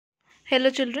Hello,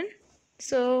 children.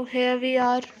 So, here we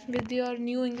are with your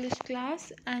new English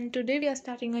class, and today we are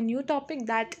starting a new topic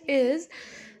that is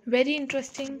very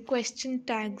interesting question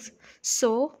tags.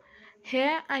 So,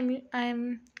 here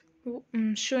I'm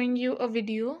showing you a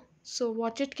video. So,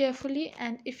 watch it carefully,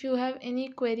 and if you have any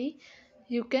query,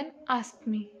 you can ask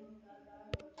me.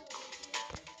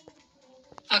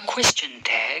 A question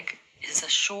tag is a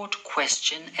short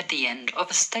question at the end of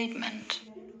a statement.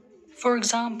 For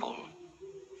example,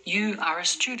 you are a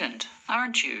student,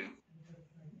 aren't you?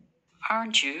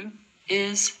 Aren't you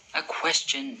is a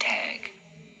question tag.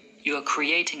 You are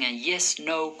creating a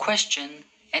yes-no question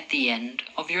at the end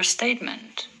of your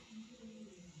statement.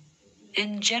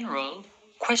 In general,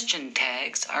 question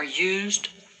tags are used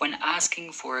when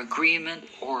asking for agreement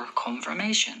or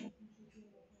confirmation.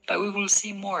 But we will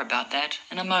see more about that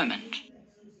in a moment.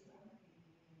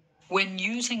 When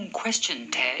using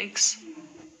question tags,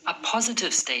 a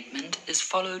positive statement is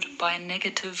followed by a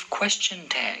negative question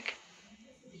tag.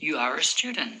 You are a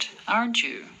student, aren't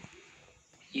you?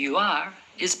 You are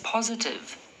is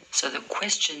positive, so the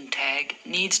question tag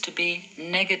needs to be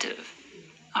negative.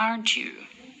 Aren't you?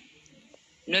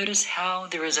 Notice how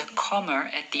there is a comma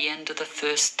at the end of the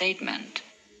first statement.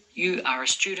 You are a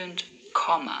student,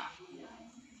 comma.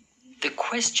 The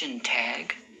question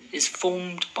tag is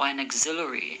formed by an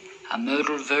auxiliary, a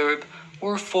modal verb,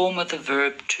 or a form of the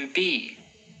verb to be.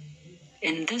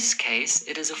 In this case,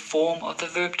 it is a form of the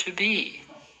verb to be.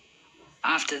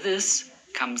 After this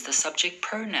comes the subject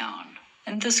pronoun,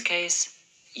 in this case,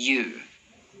 you.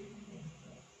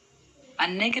 A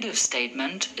negative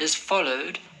statement is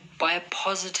followed by a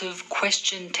positive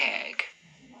question tag.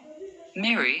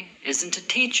 Mary isn't a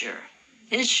teacher,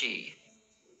 is she?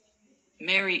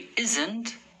 Mary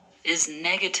isn't is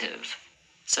negative,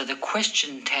 so the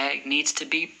question tag needs to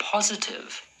be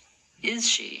positive. Is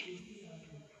she?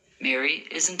 Mary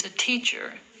isn't a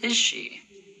teacher, is she?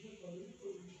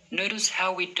 Notice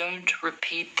how we don't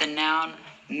repeat the noun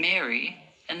Mary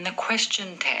in the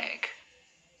question tag.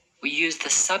 We use the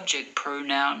subject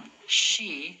pronoun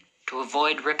she to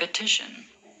avoid repetition.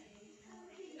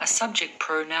 A subject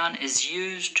pronoun is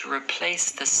used to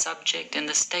replace the subject in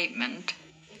the statement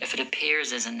if it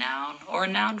appears as a noun or a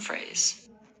noun phrase.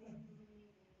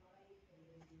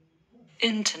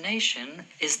 Intonation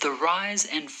is the rise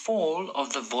and fall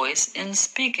of the voice in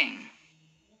speaking.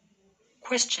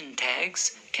 Question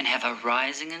tags can have a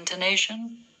rising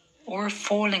intonation or a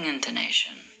falling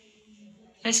intonation.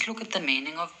 Let's look at the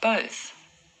meaning of both.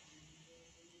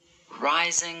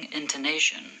 Rising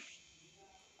intonation.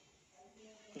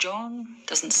 John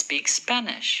doesn't speak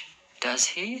Spanish, does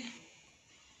he?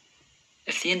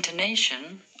 If the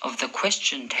intonation of the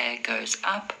question tag goes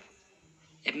up,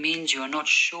 it means you are not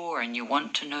sure and you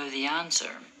want to know the answer.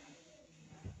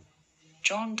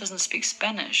 John doesn't speak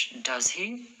Spanish, does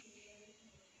he?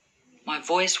 My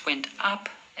voice went up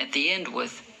at the end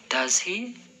with, does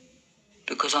he?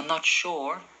 Because I'm not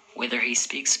sure whether he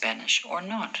speaks Spanish or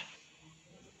not.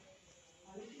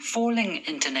 Falling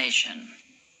intonation.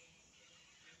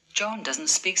 John doesn't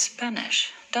speak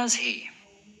Spanish, does he?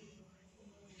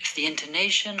 If the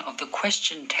intonation of the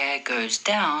question tag goes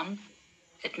down,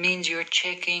 it means you're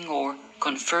checking or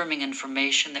confirming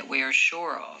information that we are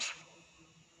sure of.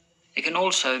 It can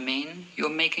also mean you're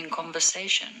making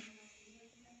conversation.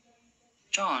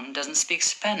 John doesn't speak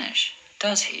Spanish,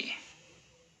 does he?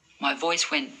 My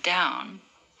voice went down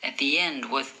at the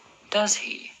end with, does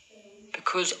he?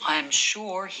 Because I am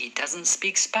sure he doesn't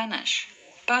speak Spanish.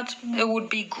 But it would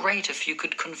be great if you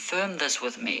could confirm this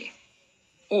with me.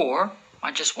 Or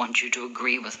I just want you to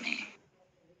agree with me.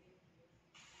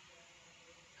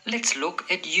 Let's look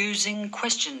at using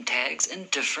question tags in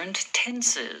different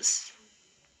tenses.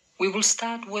 We will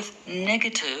start with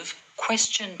negative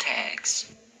question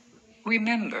tags.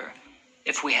 Remember,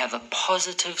 if we have a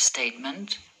positive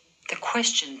statement, the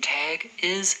question tag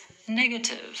is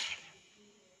negative.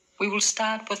 We will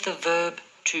start with the verb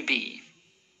to be.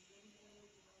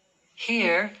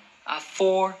 Here are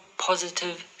 4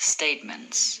 positive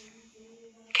statements.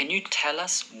 Can you tell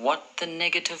us what the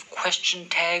negative question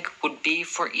tag would be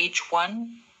for each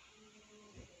one?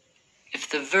 If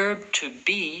the verb to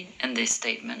be in this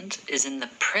statement is in the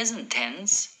present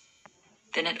tense,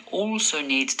 then it also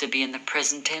needs to be in the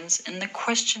present tense in the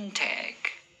question tag.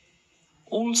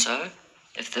 Also,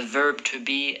 if the verb to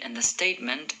be in the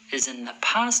statement is in the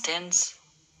past tense,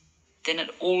 then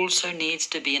it also needs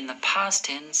to be in the past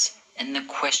tense in the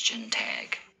question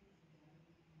tag.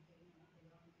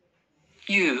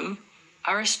 You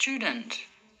are a student,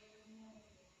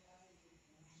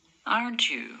 aren't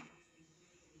you?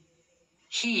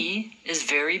 He is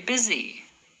very busy.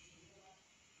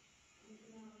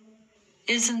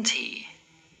 Isn't he?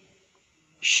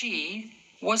 She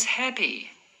was happy.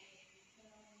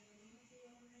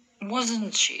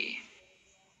 Wasn't she?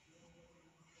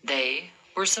 They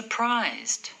were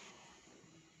surprised.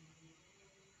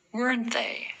 Weren't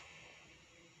they?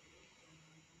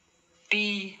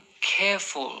 Be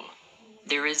careful.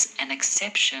 There is an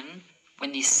exception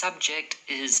when the subject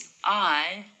is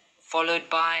I followed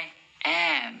by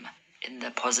am in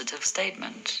the positive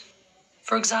statement.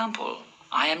 For example,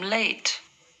 I am late.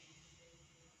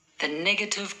 The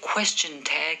negative question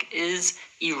tag is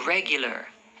irregular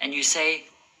and you say,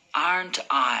 aren't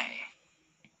I?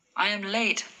 I am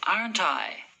late, aren't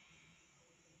I?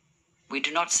 We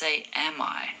do not say, am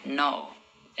I? No.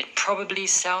 It probably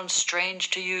sounds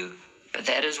strange to you, but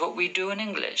that is what we do in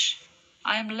English.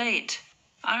 I am late,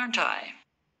 aren't I?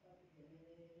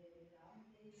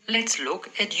 Let's look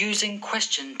at using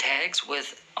question tags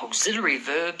with auxiliary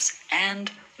verbs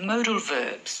and modal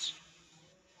verbs.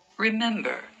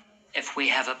 Remember, if we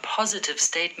have a positive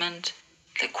statement,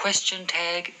 the question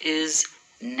tag is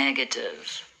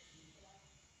negative.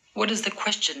 What is the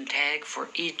question tag for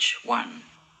each one?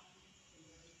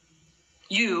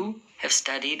 You have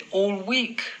studied all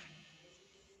week.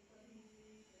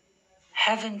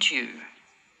 Haven't you?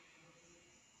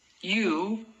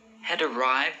 You had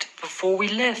arrived before we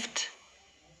left.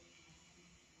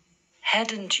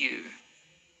 Hadn't you?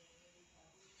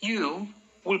 You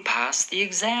will pass the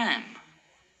exam.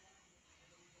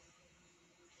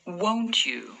 Won't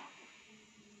you?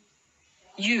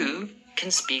 You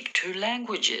can speak 2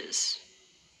 languages.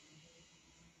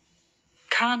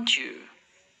 Can't you?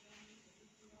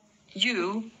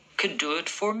 You could do it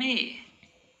for me.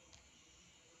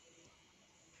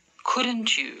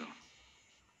 Couldn't you?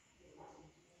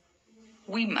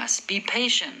 We must be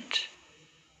patient.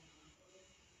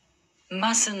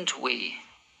 Mustn't we?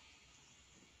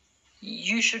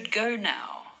 You should go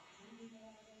now.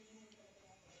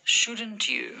 Shouldn't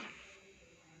you?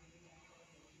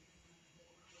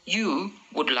 You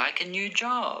would like a new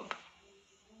job.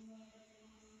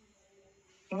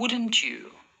 Wouldn't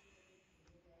you?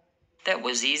 That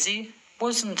was easy,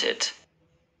 wasn't it?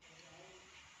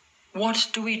 What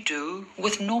do we do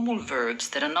with normal verbs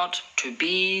that are not to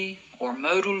be, or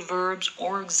modal verbs,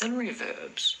 or auxiliary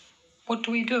verbs? What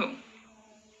do we do?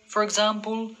 For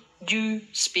example, you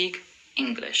speak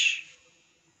English.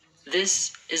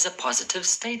 This is a positive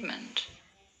statement.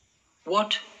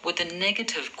 What would the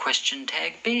negative question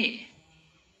tag be?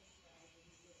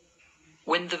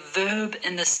 When the verb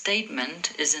in the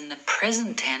statement is in the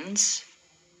present tense,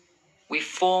 we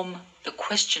form the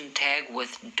question tag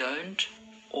with don't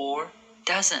or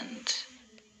doesn't.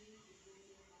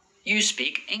 You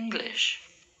speak English,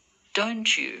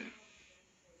 don't you?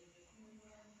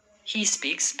 He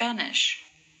speaks Spanish,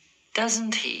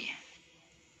 doesn't he?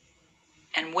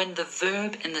 And when the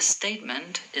verb in the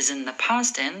statement is in the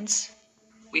past tense,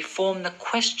 we form the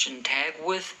question tag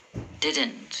with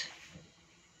didn't.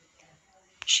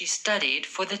 She studied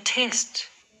for the test,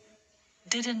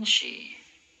 didn't she?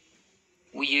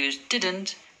 We use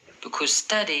didn't because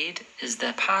studied is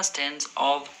the past tense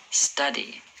of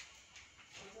study.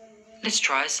 Let's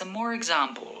try some more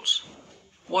examples.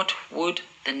 What would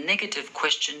the negative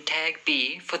question tag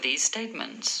be for these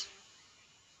statements?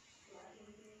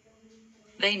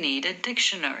 They need a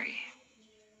dictionary.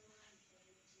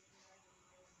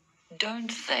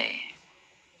 Don't they?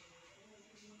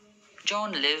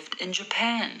 John lived in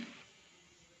Japan.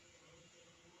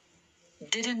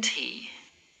 Didn't he?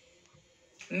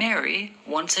 Mary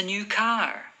wants a new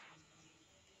car.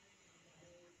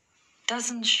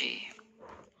 Doesn't she?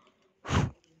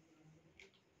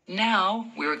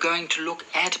 Now we're going to look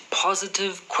at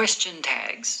positive question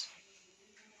tags.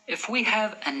 If we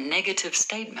have a negative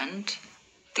statement,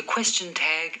 the question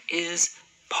tag is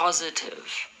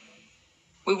positive.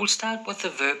 We will start with the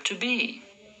verb to be.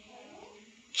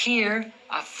 Here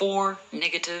are 4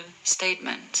 negative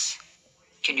statements.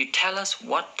 Can you tell us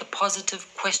what the positive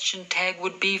question tag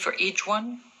would be for each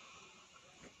one?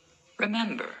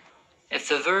 Remember, if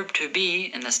the verb to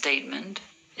be in the statement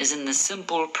is in the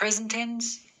simple present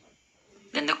tense,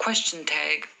 then the question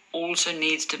tag also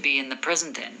needs to be in the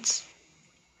present tense.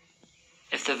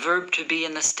 If the verb to be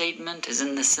in the statement is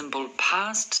in the simple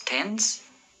past tense,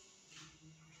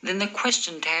 then the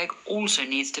question tag also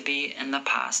needs to be in the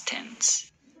past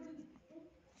tense.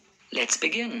 Let's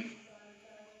begin.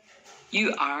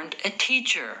 You aren't a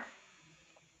teacher.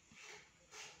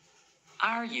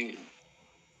 Are you?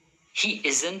 He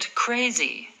isn't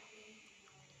crazy.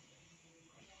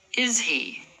 Is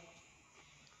he?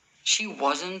 She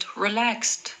wasn't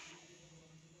relaxed.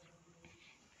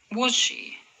 Was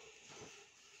she?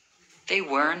 They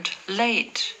weren't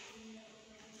late.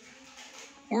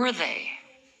 Were they?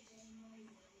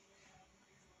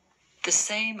 The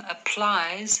same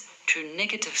applies to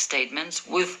negative statements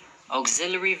with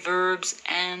auxiliary verbs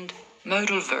and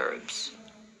modal verbs.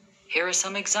 Here are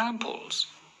some examples.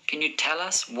 Can you tell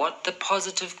us what the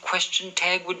positive question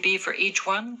tag would be for each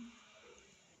one?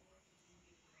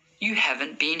 You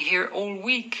haven't been here all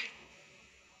week.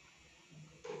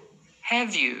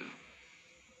 Have you?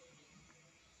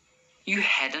 You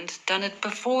hadn't done it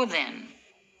before then.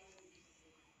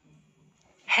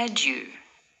 Had you?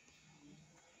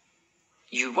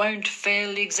 You won't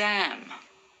fail the exam.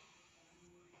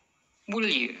 Will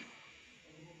you?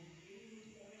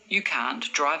 You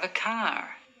can't drive a car.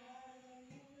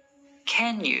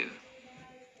 Can you?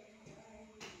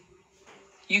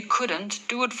 You couldn't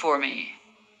do it for me.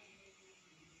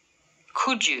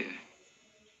 Could you?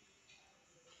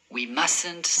 We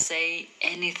mustn't say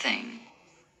anything.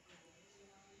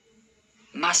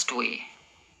 Must we?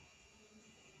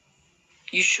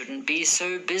 You shouldn't be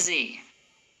so busy.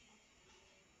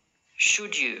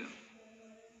 Should you?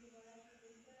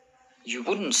 You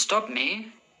wouldn't stop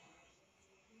me.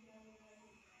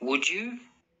 Would you?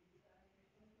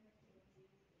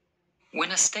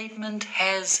 When a statement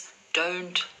has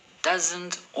don't,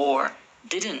 doesn't, or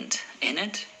didn't in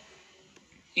it,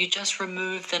 you just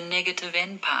remove the negative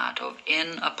end part of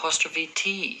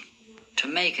N''T to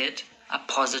make it a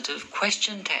positive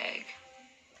question tag.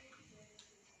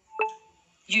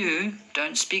 You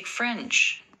don't speak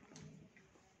French.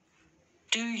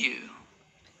 Do you?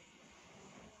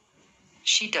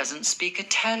 She doesn't speak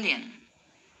Italian.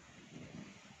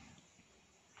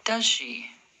 Does she?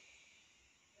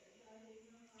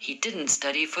 He didn't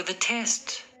study for the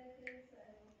test.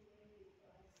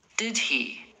 Did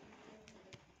he?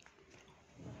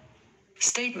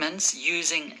 Statements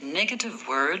using negative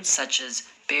words such as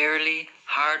barely,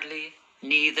 hardly,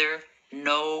 neither,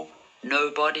 no,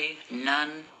 nobody,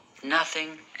 none,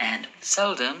 nothing, and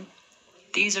seldom,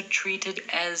 these are treated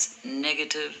as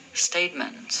negative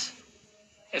statements.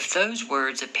 If those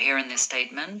words appear in the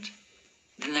statement,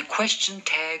 then the question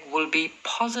tag will be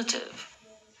positive.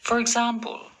 For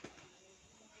example,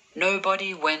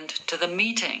 nobody went to the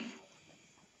meeting.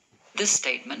 This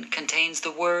statement contains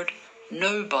the word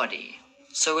nobody,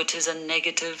 so it is a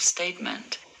negative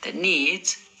statement that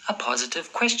needs a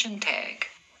positive question tag.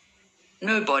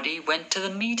 Nobody went to the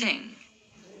meeting.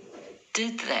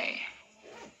 Did they?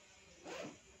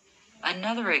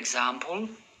 Another example,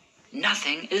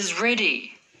 nothing is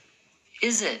ready.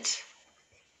 Is it?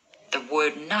 The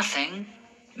word nothing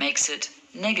makes it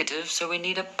negative, so we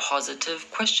need a positive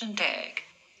question tag.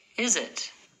 Is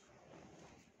it?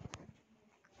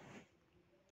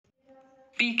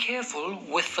 Be careful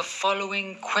with the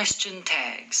following question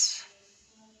tags.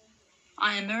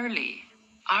 I am early,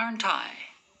 aren't I?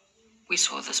 We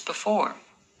saw this before.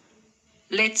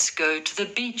 Let's go to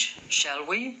the beach, shall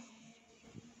we?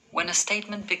 When a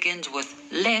statement begins with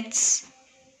let's,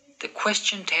 the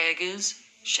question tag is,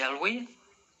 shall we?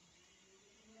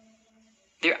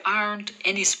 There aren't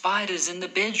any spiders in the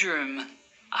bedroom,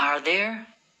 are there?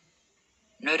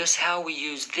 Notice how we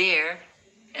use there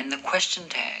in the question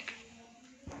tag.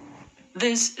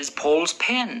 This is Paul's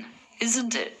pen,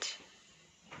 isn't it?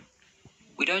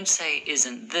 We don't say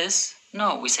isn't this,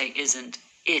 no, we say isn't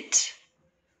it.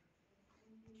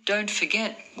 Don't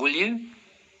forget, will you?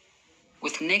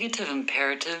 With negative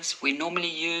imperatives, we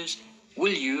normally use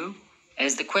will you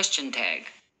as the question tag.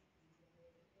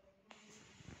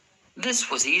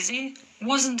 This was easy,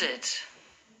 wasn't it?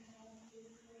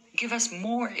 Give us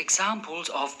more examples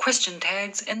of question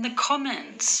tags in the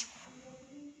comments.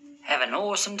 Have an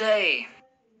awesome day.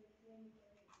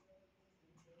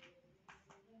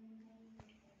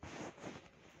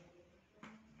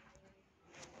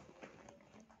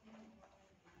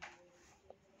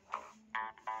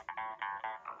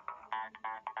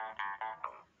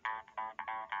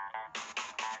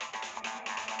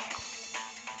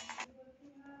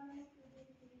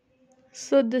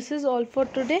 So this is all for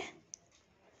today.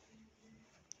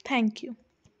 Thank you.